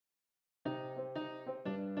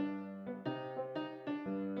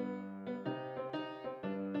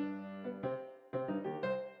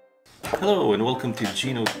Hello and welcome to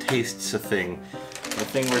Gino Tastes a Thing. The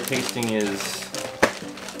thing we're tasting is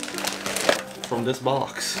from this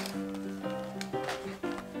box.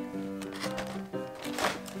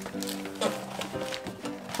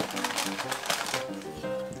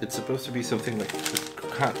 It's supposed to be something like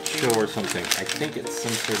Croquant Chou or something. I think it's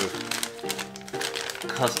some sort of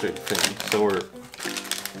custard thing. So we're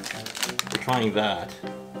trying that.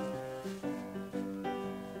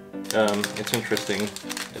 It's interesting.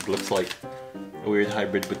 It looks like a weird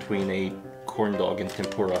hybrid between a corn dog and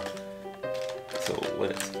tempura. So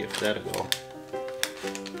let's give that a go.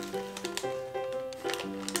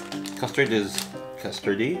 Custard is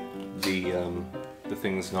custardy. The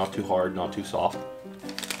thing's not too hard, not too soft.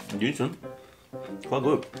 Decent. Quite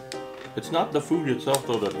good. It's not the food itself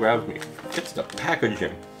though that grabs me. It's the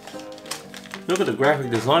packaging. Look at the graphic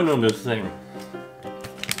design on this thing.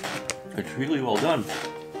 It's really well done.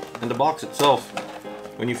 And the box itself,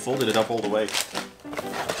 when you folded it up all the way,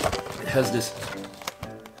 it has this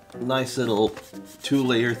nice little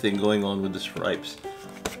two-layer thing going on with the stripes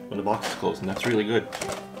when the box is closed, and that's really good.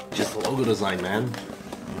 Just the logo design, man.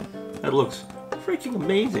 That looks freaking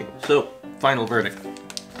amazing. So, final verdict.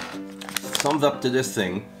 Thumbs up to this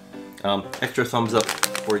thing. Extra thumbs up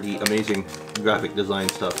for the amazing graphic design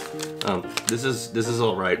stuff. This is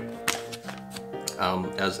all right.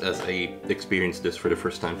 As a experience this for the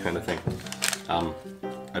first time kind of thing.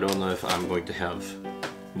 I don't know if I'm going to have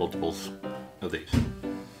multiples of these.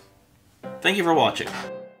 Thank you for watching.